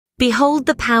Behold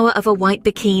the power of a white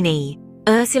bikini.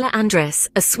 Ursula Andress,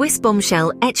 a Swiss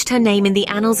bombshell, etched her name in the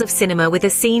annals of cinema with a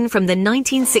scene from the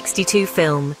 1962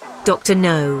 film, Dr.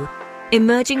 No.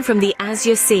 Emerging from the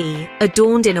azure sea,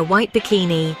 adorned in a white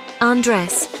bikini,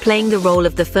 Andress, playing the role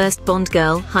of the first Bond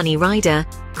girl, Honey Rider,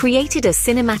 created a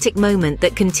cinematic moment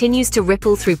that continues to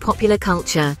ripple through popular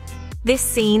culture. This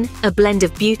scene, a blend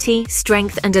of beauty,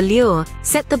 strength and allure,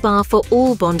 set the bar for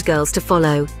all Bond girls to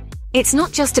follow. It's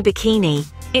not just a bikini,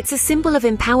 it's a symbol of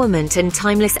empowerment and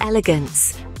timeless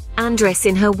elegance. Andress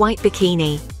in her white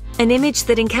bikini, an image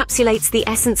that encapsulates the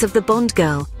essence of the Bond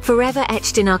girl, forever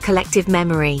etched in our collective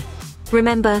memory.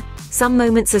 Remember, some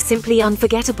moments are simply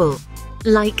unforgettable.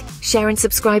 Like, share and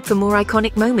subscribe for more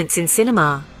iconic moments in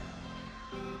cinema.